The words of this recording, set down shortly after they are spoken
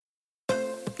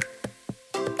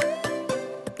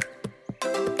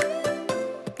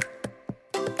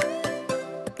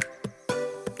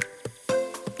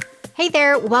Hey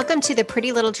there, welcome to the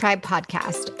Pretty Little Tribe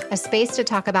podcast, a space to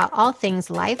talk about all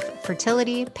things life,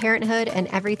 fertility, parenthood, and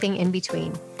everything in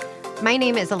between. My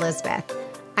name is Elizabeth.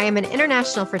 I am an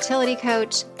international fertility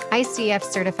coach, ICF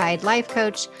certified life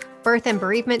coach, birth and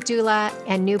bereavement doula,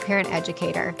 and new parent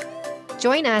educator.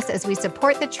 Join us as we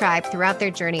support the tribe throughout their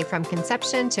journey from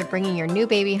conception to bringing your new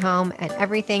baby home and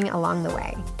everything along the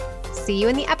way. See you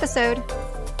in the episode.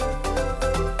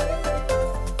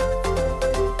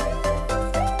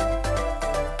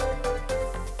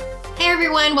 Hey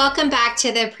everyone, welcome back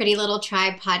to the Pretty Little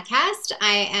Tribe podcast.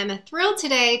 I am thrilled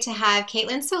today to have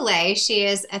Caitlin Soleil. She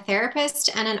is a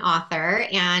therapist and an author,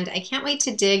 and I can't wait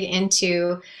to dig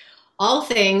into all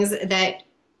things that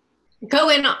go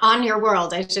in on your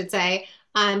world, I should say,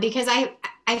 because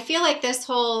I feel like this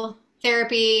whole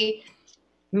therapy,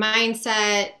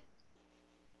 mindset,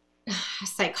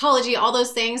 psychology, all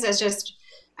those things is just,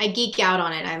 I geek out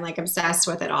on it. I'm like obsessed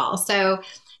with it all. So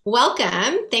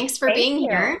welcome. Thanks for being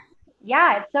here.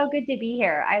 Yeah, it's so good to be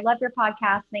here. I love your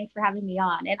podcast. Thanks for having me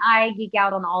on. And I geek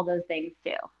out on all those things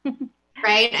too.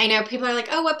 Right? I know people are like,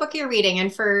 oh, what book are you reading?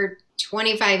 And for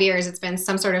 25 years, it's been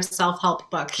some sort of self-help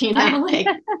book, you know, like.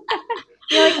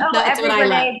 You're like,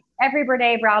 oh, every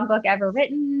Brene Brown book ever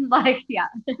written. Like, yeah.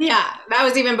 Yeah, that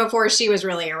was even before she was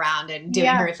really around and doing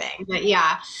her thing. But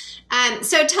yeah.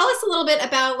 So tell us a little bit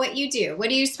about what you do. What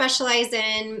do you specialize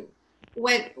in?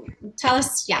 Tell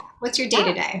us, what's your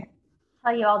day-to-day?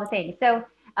 Tell you all the things. So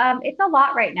it's a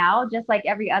lot right now, just like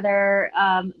every other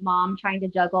mom trying to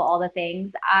juggle all the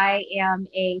things. I am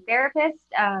a therapist.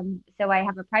 So I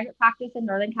have a private practice in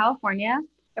Northern California,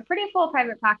 a pretty full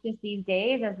private practice these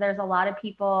days, as there's a lot of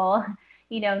people,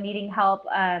 needing help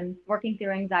working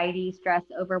through anxiety, stress,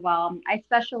 overwhelm. I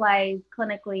specialize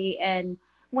clinically in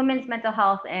women's mental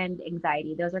health and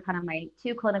anxiety. Those are kind of my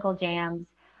two clinical jams.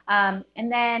 And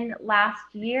then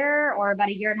last year, or about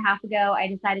a year and a half ago, I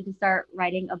decided to start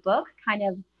writing a book, kind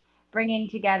of bringing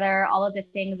together all of the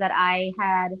things that I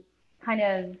had kind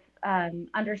of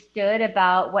understood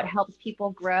about what helps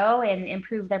people grow and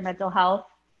improve their mental health,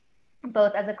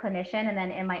 both as a clinician and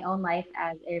then in my own life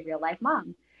as a real life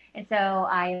mom. And so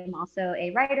I am also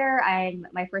a writer.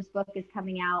 My first book is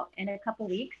coming out in a couple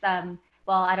weeks.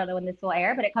 Well, I don't know when this will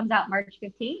air, but it comes out March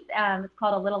 15th. It's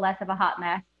called A Little Less of a Hot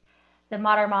Mess: The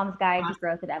Modern Mom's Guide to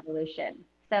Growth and Evolution.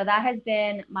 So that has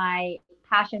been my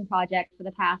passion project for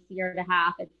the past year and a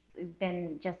half. It's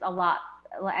been just a lot.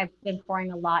 I've been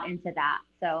pouring a lot into that.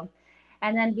 So,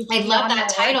 and then I love that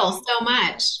title so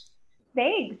much.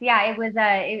 Thanks. Yeah, it was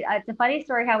it's a funny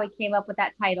story how we came up with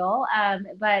that title.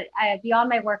 But beyond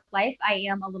my work life, I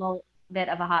am a little bit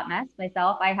of a hot mess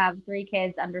myself. I have 3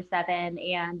 kids under 7,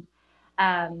 and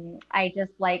I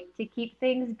just like to keep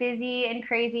things busy and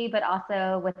crazy, but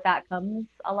also with that comes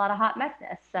a lot of hot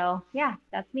messness. So yeah,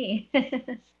 that's me.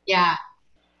 Yeah.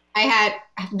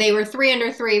 They were 3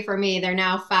 under 3 for me. They're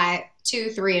now 5, 2,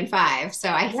 3, and 5. So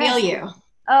I feel you.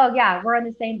 Oh yeah. We're in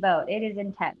the same boat. It is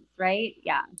intense, right?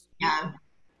 Yeah. Yeah.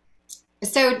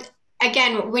 So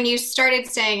again, when you started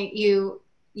saying you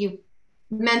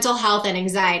mental health and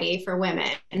anxiety for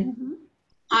women,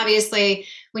 obviously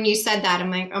when you said that, I'm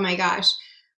like, oh my gosh,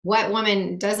 what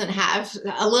woman doesn't have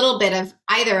a little bit of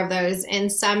either of those in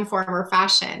some form or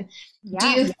fashion?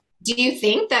 Yeah. Do you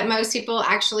think that most people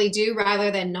actually do rather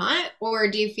than not,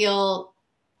 or do you feel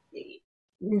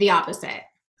the opposite?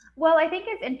 Well, I think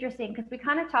it's interesting because we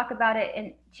kind of talk about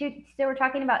it so we're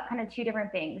talking about kind of 2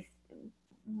 different things.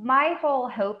 My whole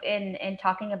hope in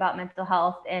talking about mental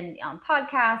health and on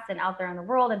podcasts and out there in the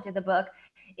world and through the book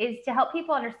is to help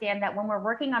people understand that when we're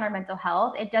working on our mental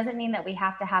health, it doesn't mean that we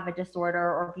have to have a disorder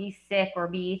or be sick or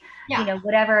be,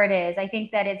 whatever it is. I think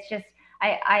that it's just,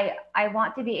 I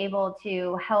want to be able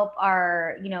to help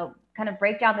our, kind of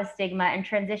break down the stigma and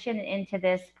transition into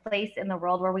this place in the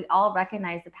world where we all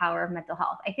recognize the power of mental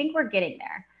health. I think we're getting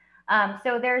there.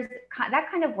 So there's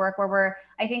that kind of work where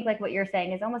I think like what you're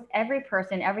saying is almost every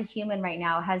person, every human right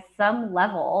now has some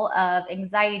level of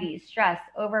anxiety, stress,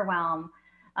 overwhelm.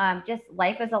 Just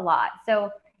life is a lot. So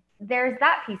there's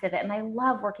that piece of it. And I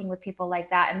love working with people like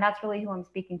that. And that's really who I'm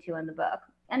speaking to in the book.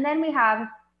 And then we have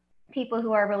people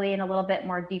who are really in a little bit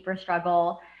more deeper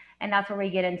struggle. And that's where we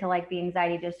get into like the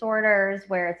anxiety disorders,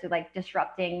 where it's like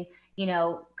disrupting,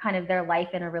 kind of their life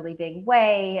in a really big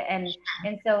way. And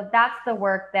so that's the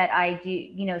work that I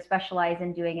do, specialize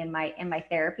in doing in my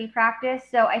therapy practice.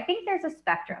 So I think there's a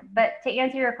spectrum, but to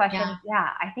answer your question,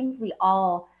 I think we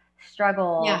all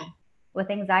struggle with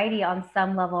anxiety on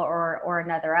some level or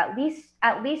another, at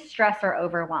least stress or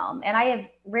overwhelm. And I have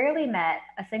rarely met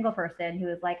a single person who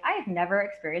is like, I have never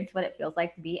experienced what it feels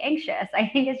like to be anxious. I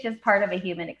think it's just part of a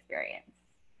human experience.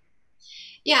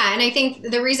 Yeah, and I think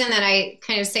the reason that I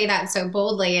kind of say that so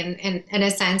boldly in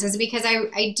a sense is because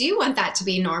I do want that to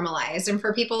be normalized and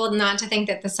for people not to think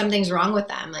that something's wrong with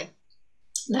them. Like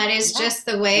that is Yeah. just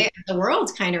the way the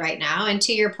world's kind of right now. And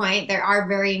to your point, there are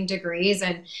varying degrees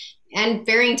and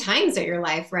varying times of your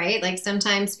life, right? Like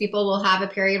sometimes people will have a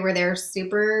period where they're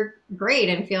super great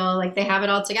and feel like they have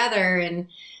it all together and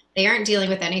they aren't dealing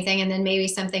with anything, and then maybe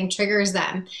something triggers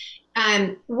them.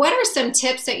 What are some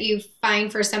tips that you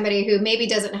find for somebody who maybe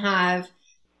doesn't have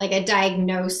like a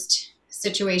diagnosed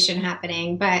situation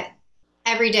happening, but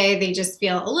every day they just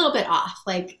feel a little bit off?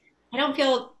 Like, I don't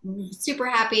feel super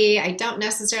happy. I don't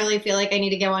necessarily feel like I need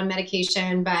to go on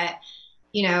medication, but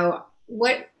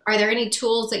what are there any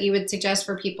tools that you would suggest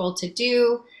for people to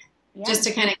do Yeah. just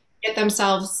to kind of get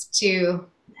themselves to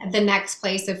the next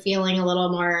place of feeling a little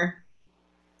more,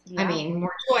 I Yeah. mean,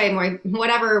 more joy, more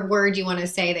whatever word you want to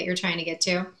say that you're trying to get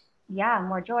to? Yeah,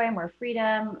 more joy, more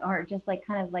freedom, or just like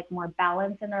kind of like more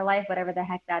balance in their life, whatever the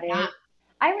heck that Yeah, is.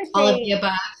 I would all of the say,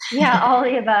 above. yeah, all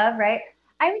the above, right?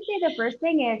 I would say the first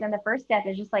thing is, and the first step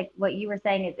is just like what you were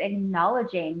saying, is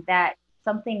acknowledging that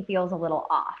something feels a little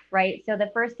off, right? So the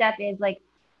first step is like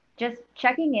just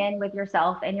checking in with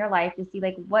yourself and your life to see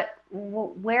like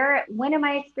where, when am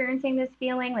I experiencing this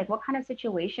feeling? Like what kind of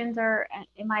situations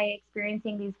am I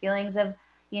experiencing these feelings of,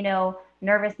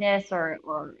 nervousness or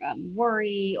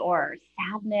worry or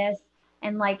sadness?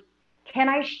 And like, can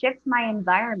I shift my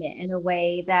environment in a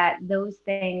way that those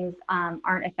things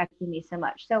aren't affecting me so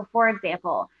much? So, for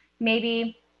example,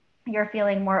 maybe you're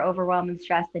feeling more overwhelmed and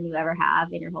stressed than you ever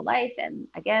have in your whole life. And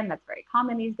again, that's very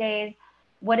common these days.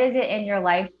 What is it in your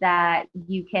life that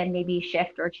you can maybe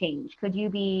shift or change? Could you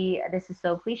be, this is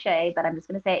so cliche, but I'm just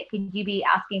going to say it, could you be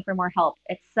asking for more help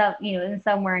at some, in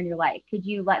somewhere in your life? Could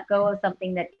you let go of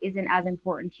something that isn't as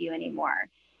important to you anymore?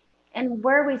 And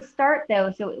where we start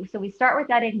though, so we start with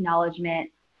that acknowledgement.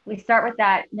 We start with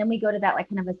that, and then we go to that like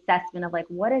kind of assessment of like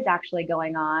what is actually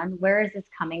going on? Where is this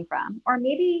coming from? Or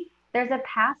maybe there's a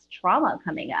past trauma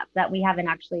coming up that we haven't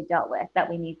actually dealt with that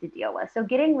we need to deal with. So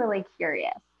getting really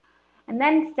curious. And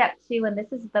then step two, and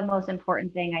this is the most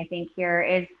important thing I think here,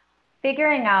 is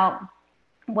figuring out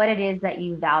what it is that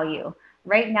you value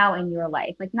right now in your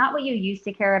life. Like not what you used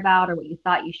to care about or what you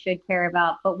thought you should care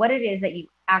about, but what it is that you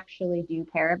actually do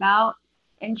care about,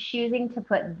 and choosing to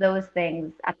put those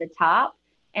things at the top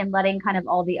and letting kind of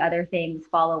all the other things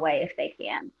fall away if they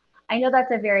can. I know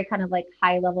that's a very kind of like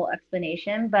high level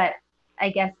explanation, but I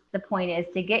guess the point is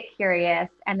to get curious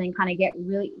and then kind of get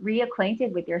really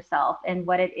reacquainted with yourself and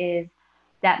what it is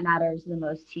that matters the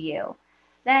most to you.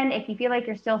 Then, if you feel like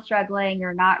you're still struggling,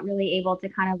 you're not really able to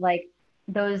kind of like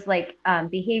those like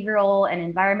behavioral and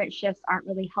environment shifts aren't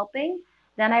really helping,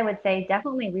 then I would say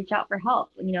definitely reach out for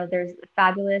help. There's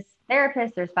fabulous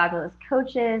therapists, there's fabulous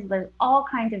coaches, there's all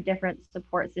kinds of different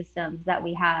support systems that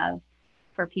we have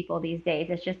for people these days.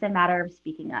 It's just a matter of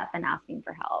speaking up and asking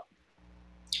for help.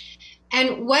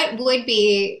 And what would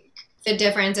be the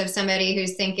difference of somebody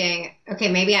who's thinking, okay,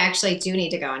 maybe I actually do need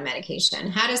to go on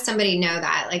medication? How does somebody know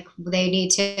that? Like they need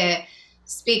to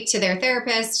speak to their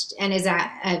therapist, and is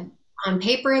that a on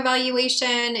paper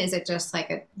evaluation? Is it just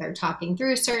like they're talking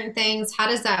through certain things? How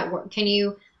does that work? Can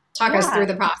you talk us through Yeah,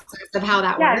 the process of how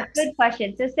that Yeah, works? good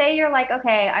question. So say you're like,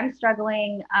 okay, I'm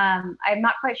struggling. I'm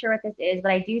not quite sure what this is,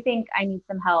 but I do think I need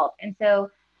some help. And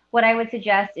so what I would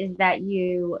suggest is that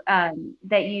you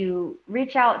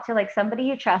reach out to like somebody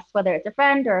you trust, whether it's a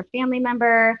friend or a family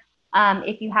member.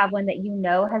 If you have one that you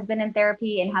know has been in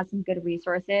therapy and has some good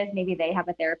resources, maybe they have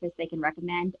a therapist they can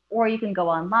recommend, or you can go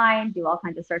online, do all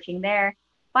kinds of searching there.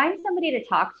 Find somebody to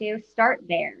talk to, start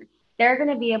there. They're going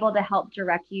to be able to help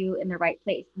direct you in the right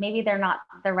place. Maybe they're not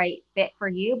the right fit for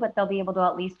you, but they'll be able to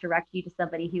at least direct you to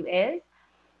somebody who is.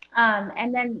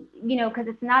 And then, because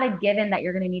it's not a given that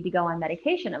you're going to need to go on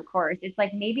medication, of course. It's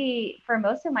like maybe for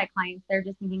most of my clients, they're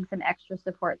just needing some extra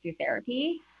support through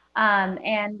therapy. And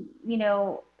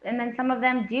then some of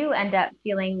them do end up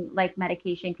feeling like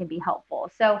medication can be helpful.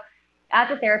 So, as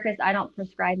a therapist, I don't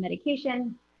prescribe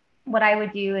medication. What I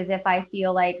would do is if I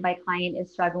feel like my client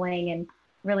is struggling and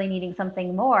really needing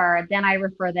something more, then I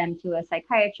refer them to a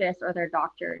psychiatrist or their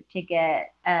doctor to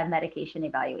get a medication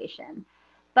evaluation.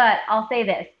 But I'll say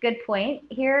this, good point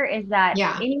here is that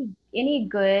Yeah. any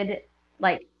good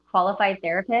like qualified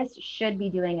therapist should be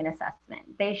doing an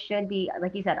assessment. They should be,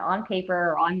 like you said, on paper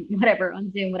or on whatever,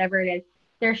 on Zoom, whatever it is.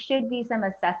 There should be some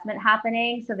assessment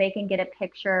happening so they can get a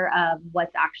picture of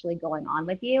what's actually going on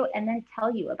with you and then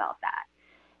tell you about that.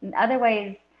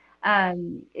 Otherwise,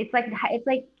 it's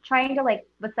like trying to like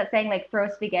what's that saying, like throw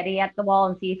spaghetti at the wall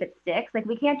and see if it sticks. Like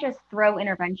we can't just throw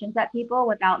interventions at people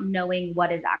without knowing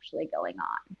what is actually going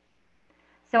on.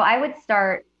 So I would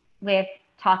start with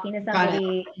talking to Got it.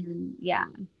 somebody. And yeah.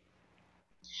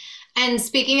 And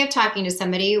speaking of talking to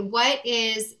somebody, what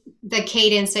is the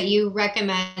cadence that you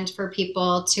recommend for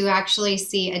people to actually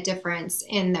see a difference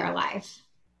in their life?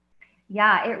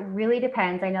 Yeah, it really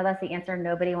depends. I know that's the answer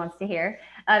nobody wants to hear.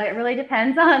 It really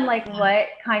depends on like what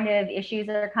kind of issues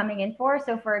are coming in for.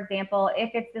 So, for example, if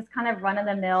it's this kind of run of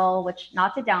the mill, which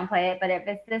not to downplay it, but if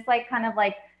it's this like kind of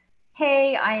like,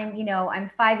 hey, I'm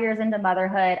 5 years into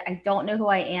motherhood. I don't know who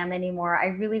I am anymore. I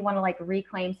really want to like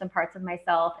reclaim some parts of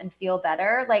myself and feel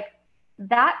better. Like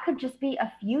that could just be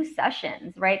a few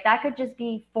sessions, right? That could just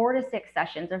be 4 to 6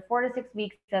 sessions or 4 to 6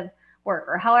 weeks of work,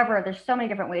 or however, there's so many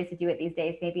different ways to do it these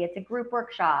days. Maybe it's a group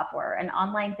workshop or an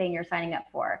online thing you're signing up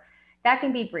for. That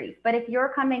can be brief. But if you're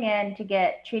coming in to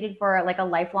get treated for like a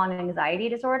lifelong anxiety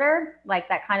disorder, like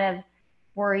that kind of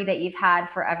worry that you've had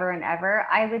forever and ever,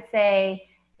 I would say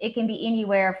it can be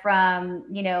anywhere from,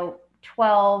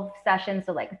 12 sessions,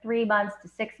 so like 3 months to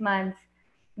 6 months,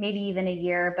 maybe even a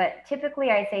year. But typically,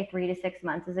 I'd say 3 to 6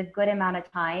 months is a good amount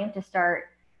of time to start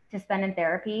to spend in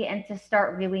therapy and to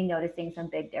start really noticing some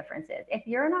big differences. If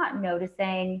you're not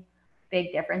noticing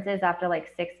big differences after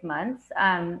like 6 months,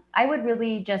 I would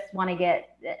really just want to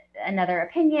get another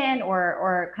opinion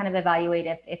or kind of evaluate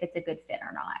if it's a good fit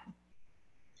or not.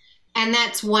 And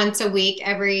that's once a week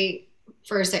every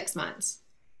for 6 months.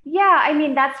 Yeah, I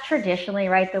mean, that's traditionally,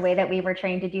 right, the way that we were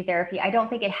trained to do therapy. I don't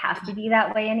think it has to be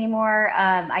that way anymore.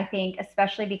 I think,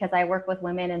 especially because I work with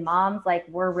women and moms, like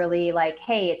we're really like,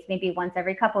 hey, it's maybe once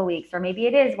every couple of weeks, or maybe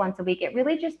it is once a week. It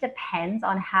really just depends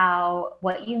on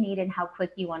what you need and how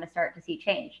quick you want to start to see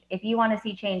change. If you want to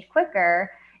see change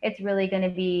quicker, it's really going to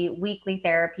be weekly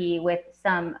therapy with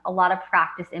a lot of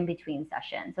practice in between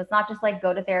sessions. So it's not just like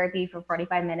go to therapy for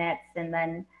 45 minutes and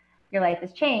then your life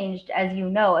has changed. As you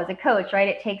know, as a coach, right?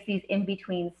 It takes these in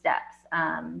between steps.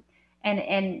 And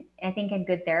I think in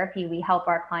good therapy, we help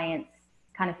our clients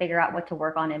kind of figure out what to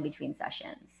work on in between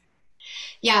sessions.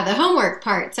 Yeah, the homework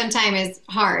part sometimes is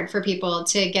hard for people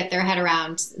to get their head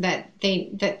around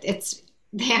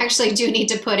they actually do need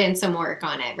to put in some work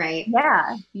on it, right?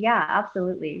 Yeah, yeah,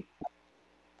 absolutely.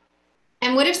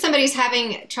 And what if somebody's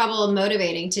having trouble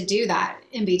motivating to do that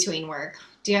in between work?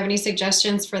 Do you have any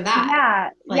suggestions for that? Yeah,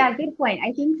 Like, yeah, good point.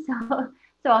 I think so.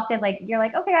 So often, like you're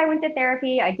like, okay, I went to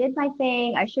therapy, I did my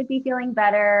thing, I should be feeling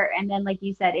better, and then, like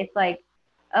you said, it's like,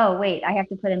 oh wait, I have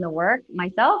to put in the work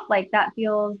myself. Like that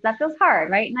feels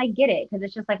hard, right? And I get it because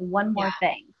it's just like one yeah. more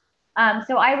thing.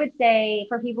 So I would say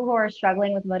for people who are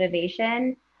struggling with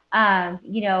motivation, I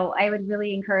would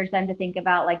really encourage them to think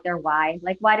about like their why.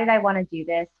 Like, why did I want to do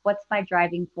this? What's my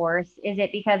driving force? Is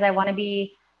it because I want to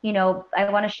be I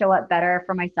want to show up better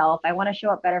for myself. I want to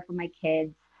show up better for my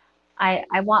kids.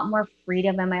 I want more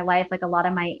freedom in my life. Like a lot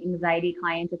of my anxiety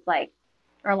clients, it's like,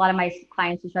 or a lot of my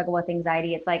clients who struggle with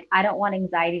anxiety, it's like, I don't want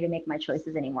anxiety to make my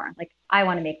choices anymore. Like I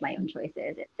want to make my own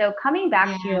choices. So coming back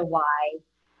to Yeah. your why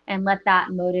and let that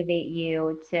motivate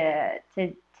you to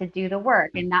do the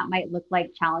work. And that might look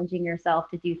like challenging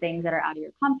yourself to do things that are out of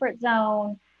your comfort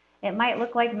zone. It might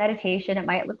look like meditation. It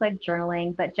might look like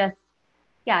journaling, but just,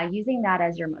 yeah, using that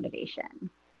as your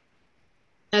motivation.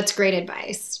 That's great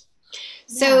advice.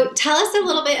 Yeah, So tell us a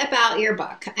little bit about your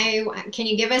book. Can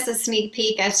you give us a sneak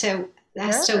peek as to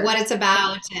sure. what it's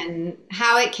about and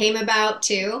how it came about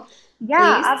too,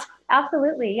 Yeah, please?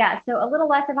 absolutely. Yeah. So a little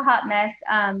less of a hot mess.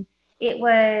 It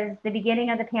was the beginning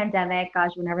of the pandemic,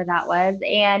 gosh, whenever that was.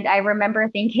 And I remember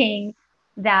thinking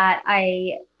that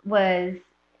was,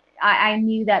 I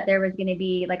knew that there was going to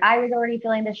be, like, I was already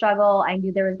feeling the struggle. I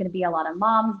knew there was going to be a lot of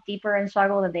moms deeper in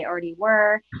struggle than they already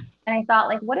were. And I thought,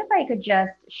 like, what if I could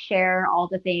just share all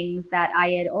the things that I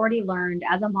had already learned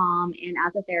as a mom and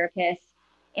as a therapist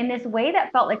in this way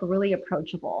that felt like really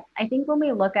approachable. I think when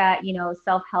we look at,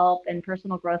 self-help and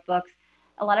personal growth books,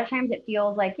 a lot of times it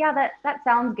feels like, yeah, that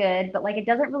sounds good, but like it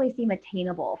doesn't really seem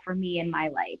attainable for me in my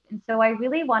life. And so I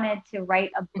really wanted to write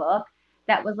a book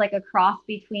that was like a cross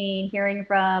between hearing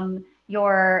from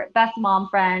your best mom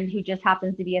friend who just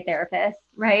happens to be a therapist,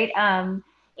 right? And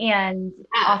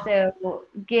Yeah. also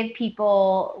give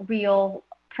people real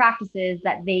practices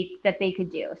that they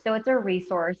could do. So it's a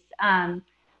resource.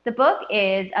 The book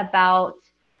is about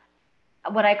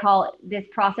what I call this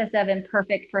process of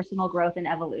imperfect personal growth and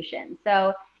evolution.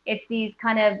 So it's these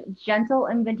kind of gentle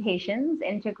invitations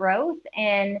into growth.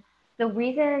 And the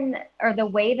reason or the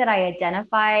way that I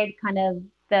identified kind of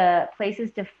the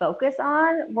places to focus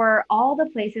on were all the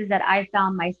places that I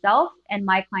found myself and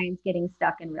my clients getting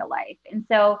stuck in real life. And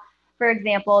so, for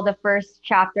example, the first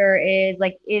chapter is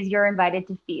like, is you're invited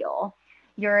to feel.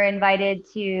 You're invited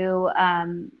to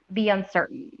be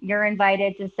uncertain. You're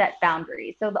invited to set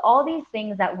boundaries. So all these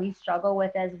things that we struggle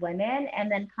with as women,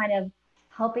 and then kind of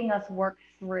helping us work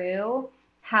through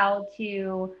how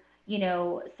to,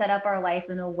 set up our life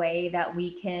in a way that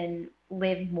we can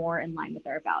live more in line with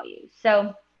our values.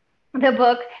 So the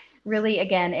book really,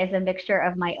 again, is a mixture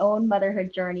of my own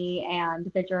motherhood journey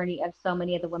and the journey of so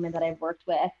many of the women that I've worked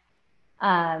with.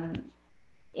 Um,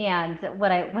 and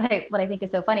what I think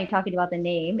is so funny talking about the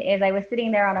name is I was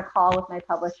sitting there on a call with my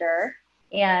publisher,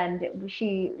 and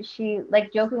she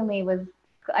like jokingly was,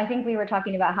 I think we were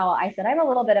talking about how I said I'm a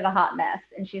little bit of a hot mess,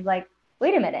 and she's like,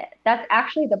 wait a minute, that's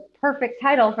actually the perfect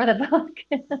title for the book.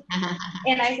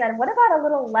 And I said, what about a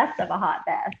little less of a hot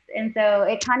mess? And so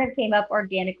it kind of came up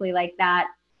organically like that.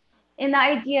 And the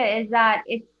idea is that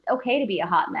it's okay to be a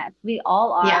hot mess. We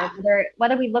all are, Yeah.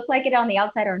 whether we look like it on the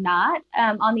outside or not.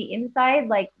 On the inside,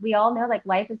 like we all know, like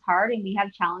life is hard and we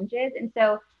have challenges. And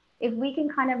so if we can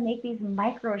kind of make these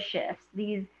micro shifts,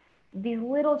 these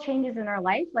little changes in our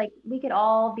life, like we could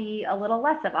all be a little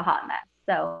less of a hot mess.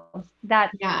 So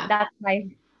that's Yeah.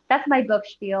 that's my book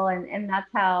spiel, and that's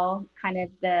how kind of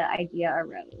the idea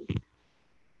arose.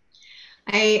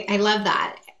 I love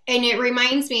that. And it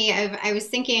reminds me of, I was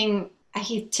thinking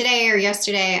today or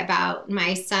yesterday about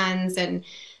my sons. And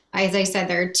as I said,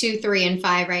 they're 2, 3, and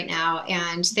 5 right now.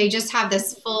 And they just have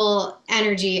this full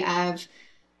energy of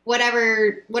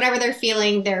whatever they're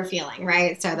feeling,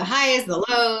 right? So the highs, the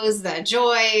lows, the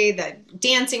joy, the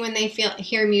dancing when they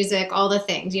hear music, all the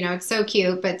things. It's so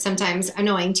cute, but sometimes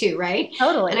annoying too, right?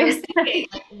 Totally. And I was thinking,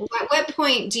 like, at what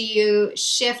point do you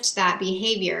shift that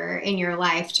behavior in your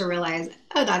life to realize,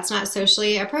 oh, that's not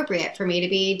socially appropriate for me to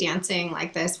be dancing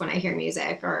like this when I hear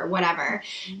music or whatever?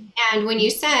 And when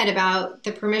you said about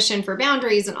the permission for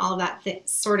boundaries and all of that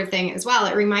sort of thing as well,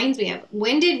 it reminds me of,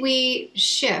 when did we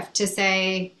shift to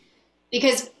say,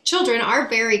 because children are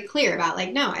very clear about,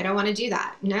 like, no, I don't want to do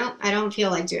that. No, I don't feel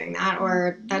like doing that,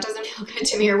 or that doesn't feel good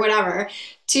to me, or whatever,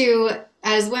 to,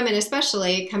 as women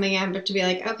especially, coming in, but to be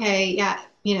like, okay, yeah,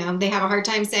 they have a hard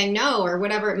time saying no, or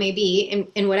whatever it may be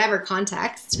in whatever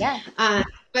context. Yeah.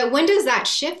 But when does that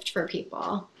shift for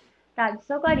people? I'm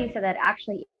so glad you said that.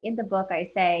 Actually, in the book,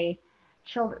 I say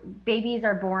babies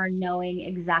are born knowing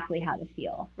exactly how to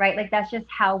feel, right? Like that's just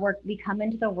how we come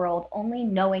into the world only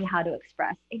knowing how to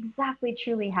express exactly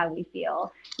truly how we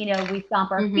feel. We stomp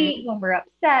our Mm-hmm. feet when we're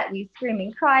upset, we scream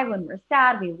and cry when we're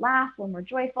sad, we laugh when we're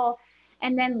joyful,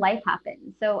 and then life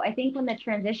happens. So I think when the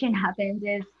transition happens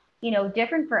is,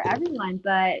 different for everyone,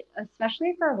 but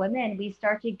especially for women, we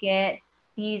start to get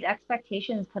these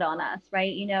expectations put on us,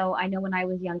 right? I know when I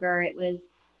was younger, it was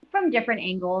from different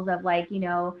angles of like,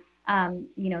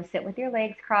 sit with your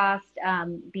legs crossed,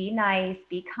 be nice,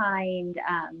 be kind.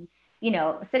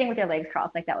 Sitting with your legs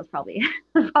crossed, like that was probably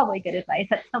probably good advice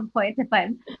at some point if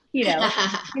I'm,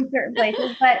 in certain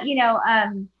places. But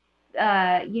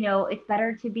it's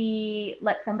better to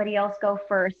let somebody else go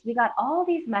first. We got all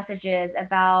these messages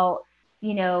about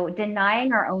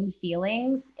denying our own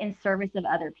feelings in service of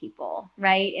other people,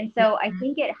 right? And so I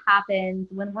think it happens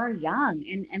when we're young.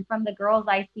 And from the girls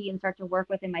I see and start to work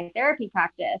with in my therapy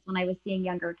practice, when I was seeing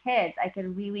younger kids, I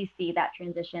could really see that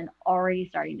transition already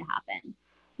starting to happen.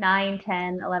 9,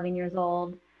 10, 11 years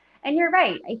old. And you're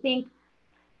right. I think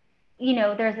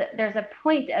there's a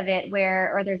point of it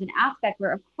where, or there's an aspect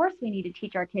where, of course, we need to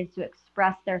teach our kids to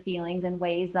express their feelings in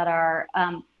ways that are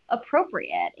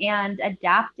appropriate and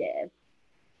adaptive.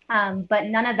 But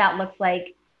none of that looks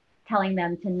like telling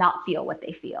them to not feel what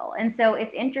they feel. And so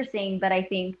it's interesting, but I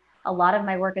think a lot of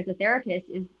my work as a therapist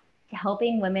is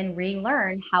helping women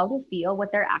relearn how to feel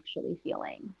what they're actually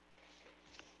feeling.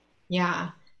 Yeah.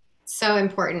 So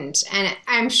important. And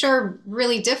I'm sure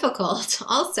really difficult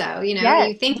also. Yes,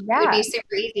 You think it would be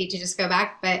super easy to just go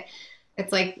back, but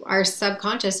it's like our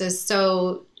subconscious is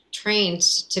so trained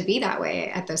to be that way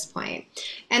at this point.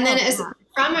 And then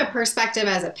from a perspective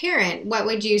as a parent, what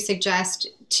would you suggest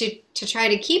to try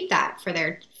to keep that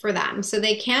for them so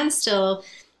they can still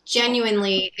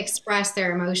genuinely express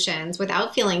their emotions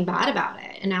without feeling bad about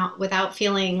it, and without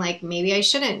feeling like maybe I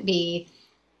shouldn't be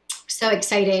so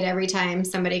excited every time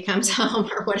somebody comes home,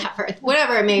 or whatever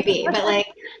it may be, but like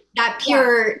that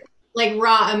pure, like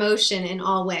raw emotion in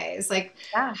all ways. Like,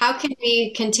 how can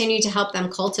we continue to help them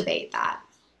cultivate that?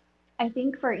 I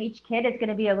think for each kid, it's going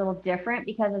to be a little different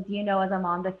because, as you know, as a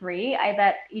mom to 3, I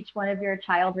bet each one of your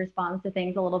child responds to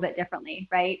things a little bit differently,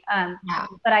 right?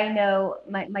 But I know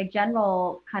my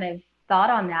general kind of thought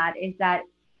on that is that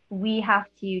we have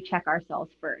to check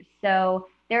ourselves first. So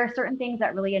there are certain things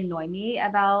that really annoy me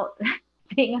about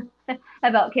being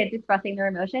about kids expressing their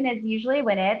emotion. Is usually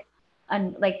when it's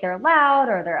like they're loud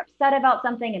or they're upset about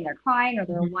something and they're crying or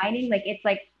they're whining, like it's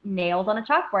like nailed on a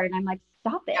chalkboard. And I'm like,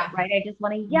 stop it, right? I just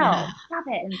want to yell, stop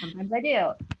it. And sometimes I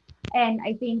do. And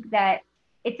I think that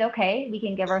it's okay. We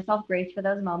can give ourselves grace for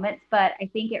those moments. But I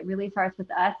think it really starts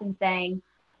with us and saying,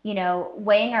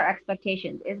 weighing our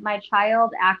expectations. Is my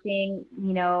child acting,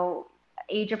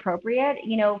 age appropriate?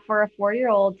 For a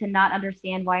 4-year-old to not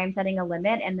understand why I'm setting a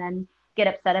limit and then get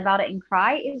upset about it and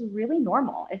cry is really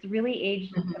normal. It's really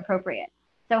age appropriate.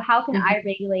 So how can I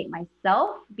regulate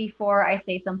myself before I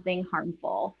say something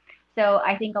harmful? So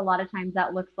I think a lot of times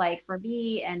that looks like for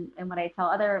me and what I tell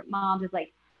other moms is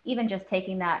like, even just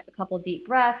taking that a couple deep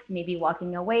breaths, maybe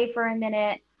walking away for a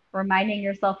minute, reminding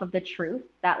yourself of the truth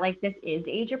that like this is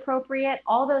age appropriate,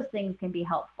 all those things can be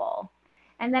helpful.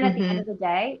 And then at the end of the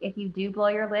day, if you do blow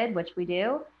your lid, which we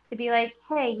do, to be like,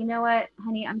 hey, you know what,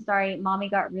 honey, I'm sorry, mommy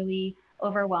got really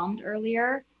overwhelmed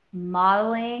earlier.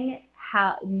 Modeling,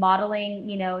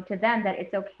 to them that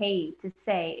it's okay to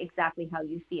say exactly how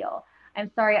you feel.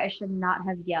 I'm sorry, I should not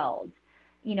have yelled,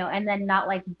 and then not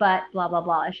like, but blah, blah,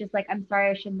 blah. It's just like, I'm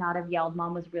sorry, I should not have yelled.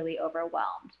 Mom was really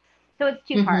overwhelmed. So it's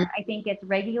two part. I think it's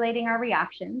regulating our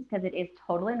reactions because it is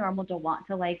totally normal to want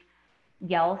to like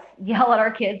yell at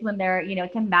our kids when they're,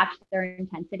 to match their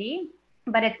intensity.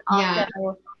 But it's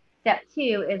also step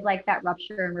 2 is like that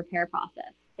rupture and repair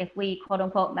process. If we quote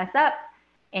unquote mess up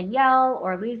and yell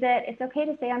or lose it, it's okay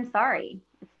to say I'm sorry.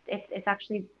 It's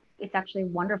actually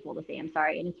wonderful to say I'm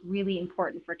sorry, and it's really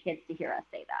important for kids to hear us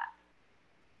say that.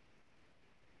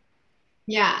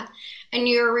 Yeah. And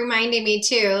you're reminding me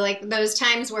too, like those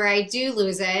times where I do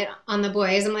lose it on the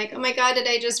boys, I'm like, oh my God, did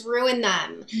I just ruin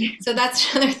them? So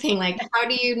that's another thing. Like, how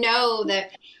do you know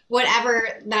that whatever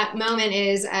that moment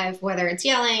is of whether it's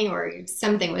yelling or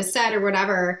something was said or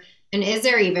whatever, and is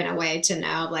there even a way to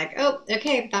know, like, oh,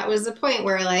 okay, that was the point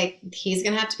where like he's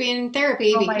gonna have to be in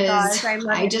therapy Oh my because gosh, I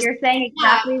love I it. just You're saying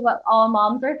exactly what all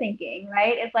moms are thinking,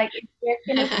 right? It's like, is this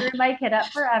going to screw my kid up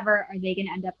forever? Are they going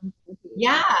to end up in therapy?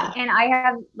 yeah, And I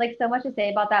have like so much to say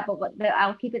about that, but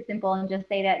I'll keep it simple and just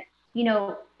say that,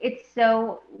 it's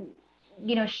so,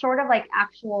 short of like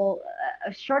actual,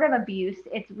 short of abuse,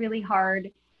 it's really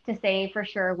hard to say for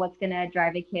sure what's going to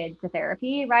drive a kid to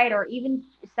therapy, right? Or even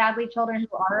sadly, children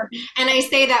who are abused. and I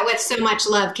say that with so much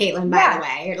love, Caitlin, by the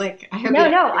way. Like, I hope you No,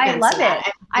 don't no, take I offense love to it.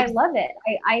 that. I love it.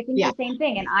 I think Yeah. the same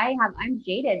thing. And I'm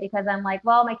jaded because I'm like,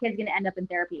 well, my kid's gonna end up in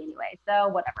therapy anyway, so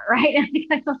whatever, right?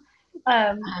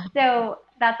 So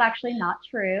that's actually not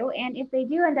true. And if they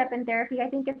do end up in therapy, I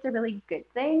think it's a really good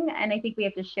thing. And I think we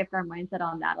have to shift our mindset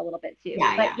on that a little bit too.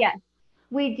 Yeah, But yeah. yes,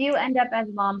 we do end up as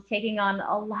moms taking on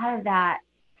a lot of that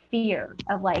fear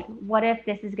of like, what if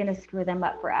this is gonna screw them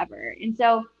up forever? And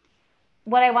so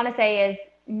what I want to say is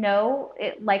no,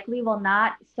 it likely will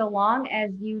not, so long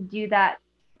as you do that,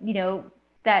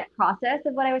 that process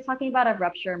of what I was talking about of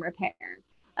rupture and repair,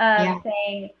 of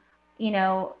saying,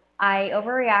 I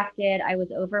overreacted, I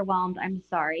was overwhelmed, I'm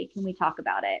sorry, can we talk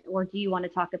about it? Or do you want to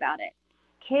talk about it?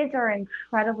 Kids are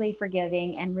incredibly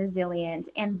forgiving and resilient,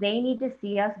 and they need to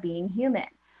see us being human.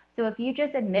 So if you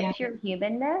just admit to your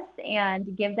humanness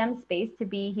and give them space to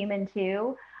be human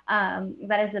too,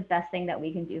 that is the best thing that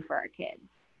we can do for our kids.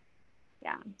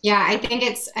 Yeah. Yeah, I think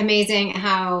it's amazing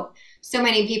how so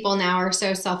many people now are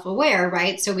so self-aware,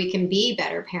 right? So we can be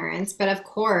better parents. But of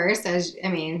course, there's a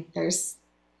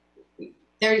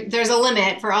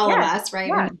limit for all of us, right?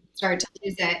 When we start to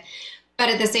use it. But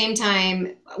at the same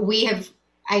time,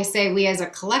 I say we as a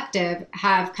collective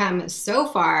have come so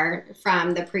far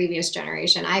from the previous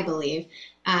generation, I believe,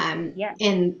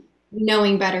 in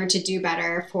knowing better to do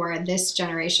better for this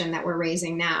generation that we're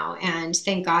raising now. And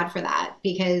thank God for that,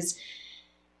 because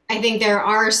I think there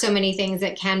are so many things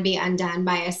that can be undone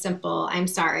by a simple, I'm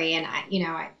sorry. And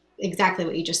exactly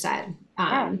what you just said,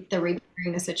 the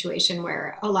repairing the situation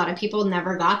where a lot of people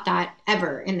never got that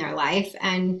ever in their life.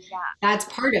 And that's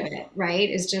part of it, right?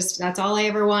 Is just, that's all I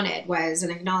ever wanted was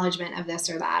an acknowledgement of this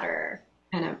or that, or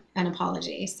an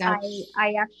apology. So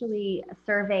I actually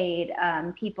surveyed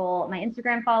people, my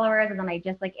Instagram followers, and then I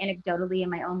just like anecdotally in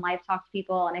my own life talked to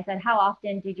people. And I said, how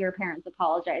often did your parents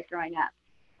apologize growing up?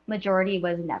 Majority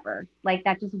was never. Like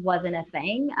that just wasn't a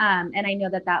thing. And I know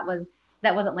that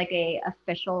wasn't like a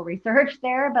official research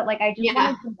there, but like I just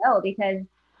wanted to know because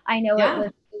I know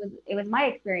it was my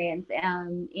experience,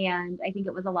 and I think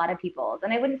it was a lot of people's.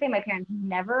 And I wouldn't say my parents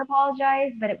never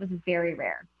apologized, but it was very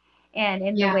rare, and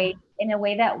in a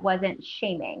way that wasn't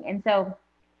shaming. And so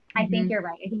I think you're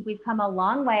right. I think we've come a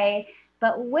long way.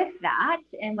 But with that,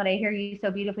 and what I hear you so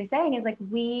beautifully saying is like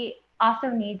we also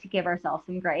need to give ourselves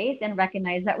some grace and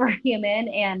recognize that we're human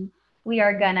and we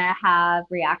are going to have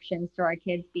reactions to our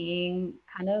kids being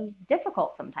kind of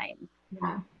difficult sometimes.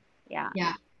 Yeah. Yeah.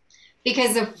 Yeah.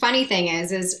 Because the funny thing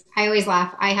is I always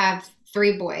laugh. I have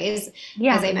 3 boys,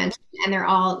 as I mentioned, and they're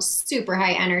all super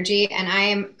high energy. And I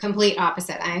am complete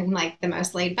opposite. I'm like the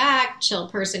most laid back, chill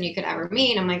person you could ever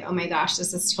meet. I'm like, oh my gosh,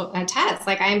 this is a test.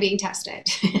 Like I am being tested.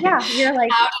 Yeah. You're like,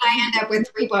 how did I end up with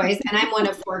 3 boys? And I'm one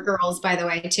of 4 girls, by the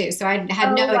way, too. So I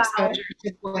had no exposure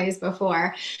to boys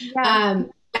before. Yeah.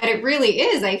 But it really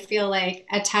is, I feel like,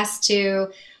 a test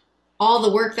to all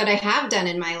the work that I have done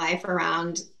in my life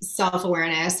around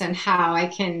self-awareness and how I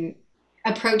can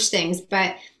approach things.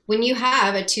 But when you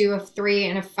have a 2, a 3,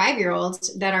 and a 5-year-old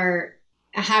that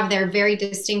have their very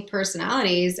distinct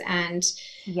personalities and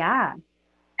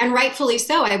rightfully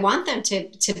so, I want them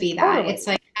to be that. Totally. It's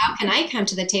like, how can I come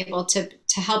to the table to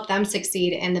help them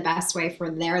succeed in the best way for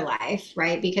their life,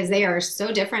 right? Because they are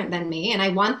so different than me, and I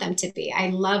want them to be. I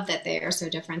love that they are so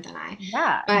different than I.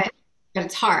 Yeah. But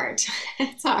it's hard.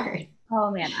 It's hard.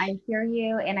 Oh man, I hear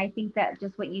you. And I think that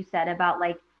just what you said about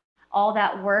like all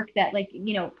that work that like,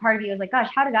 you know, part of you is like, gosh,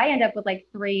 how did I end up with like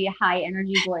 3 high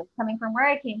energy boys coming from where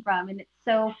I came from? And it's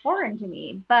so foreign to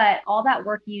me, but all that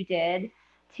work you did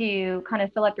to kind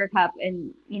of fill up your cup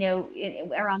and, you know,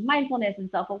 around mindfulness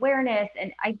and self-awareness,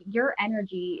 and your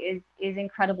energy is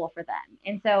incredible for them.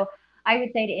 And so I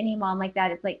would say to any mom like that,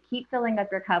 it's like, keep filling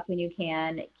up your cup when you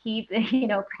can, keep, you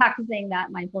know, practicing that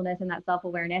mindfulness and that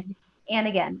self-awareness. And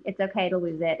again, it's okay to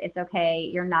lose it. It's okay.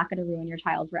 You're not going to ruin your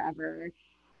child forever,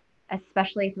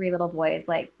 especially 3 little boys.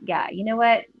 Like, yeah, you know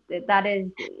what? That is,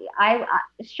 I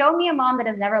show me a mom that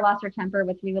has never lost her temper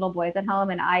with 3 little boys at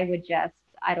home, and I would just,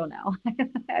 I don't know.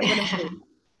 I wouldn't.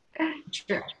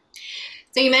 True.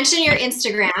 So you mentioned your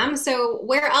Instagram. So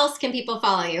where else can people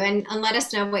follow you? And let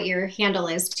us know what your handle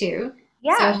is too.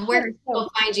 Yeah. So where can people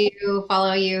find you,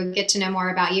 follow you, get to know more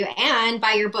about you, and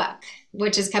buy your book,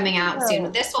 which is coming out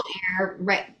soon. This will air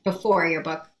right before your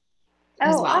book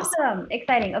as well. Awesome.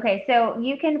 Exciting. Okay. So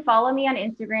you can follow me on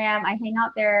Instagram. I hang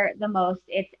out there the most.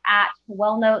 It's at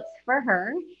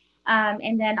wellnotesforher.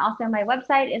 And then also my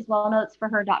website is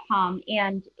wellnotesforher.com.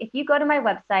 And if you go to my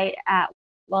website at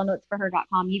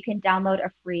wellnotesforher.com, you can download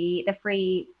the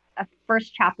free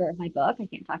first chapter of my book. I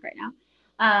can't talk right now.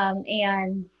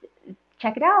 And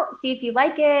check it out, see if you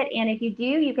like it. And if you do,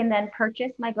 you can then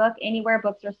purchase my book anywhere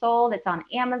books are sold. It's on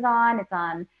Amazon, it's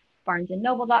on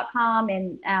barnesandnoble.com,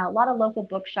 and a lot of local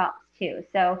bookshops too.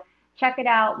 So check it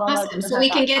out. Awesome. So we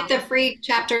can get the free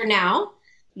chapter now?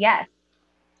 Yes.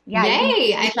 Yeah.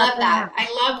 Yay. I love that. I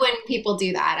love when people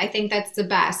do that. I think that's the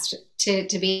best, to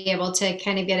be able to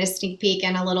kind of get a sneak peek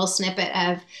and a little snippet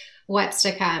of what's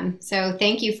to come. So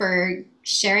thank you for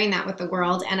sharing that with the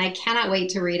world. And I cannot wait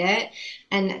to read it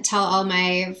and tell all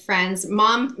my friends,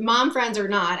 mom friends or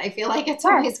not. I feel like it's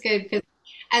always good, because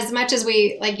as much as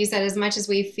we, like you said, as much as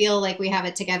we feel like we have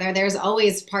it together, there's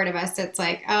always part of us that's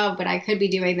like, oh, but I could be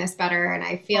doing this better. And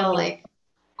I feel like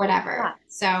whatever. Yeah.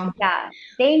 So yeah,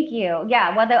 thank you.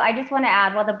 Yeah. Well, I just want to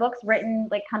add, while the book's written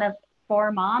like kind of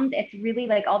for moms, it's really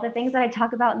like all the things that I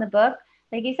talk about in the book.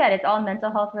 Like you said, it's all mental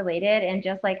health related, and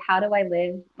just like, how do I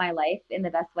live my life in the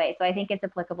best way? So I think it's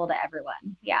applicable to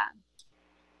everyone. Yeah.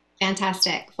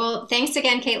 Fantastic. Well, thanks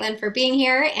again, Caitlin, for being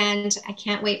here. And I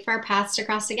can't wait for our paths to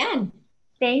cross again.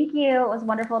 Thank you. It was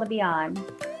wonderful to be on.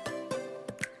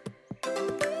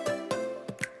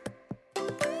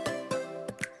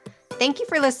 Thank you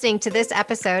for listening to this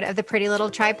episode of the Pretty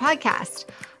Little Tribe podcast.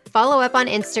 Follow up on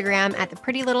Instagram at the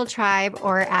Pretty Little Tribe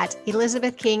or at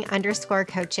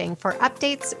ElizabethKing_coaching for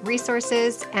updates,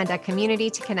 resources, and a community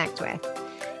to connect with.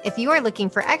 If you are looking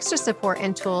for extra support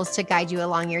and tools to guide you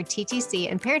along your TTC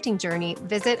and parenting journey,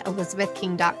 visit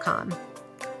ElizabethKing.com.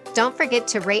 Don't forget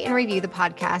to rate and review the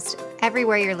podcast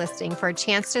everywhere you're listening for a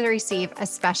chance to receive a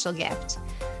special gift.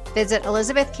 Visit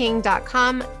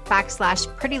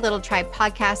ElizabethKing.com/Pretty Little Tribe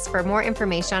podcast for more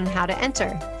information on how to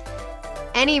enter.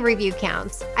 Any review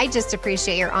counts. I just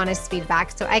appreciate your honest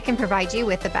feedback so I can provide you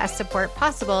with the best support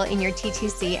possible in your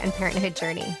TTC and parenthood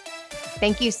journey.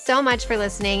 Thank you so much for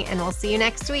listening, and we'll see you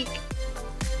next week.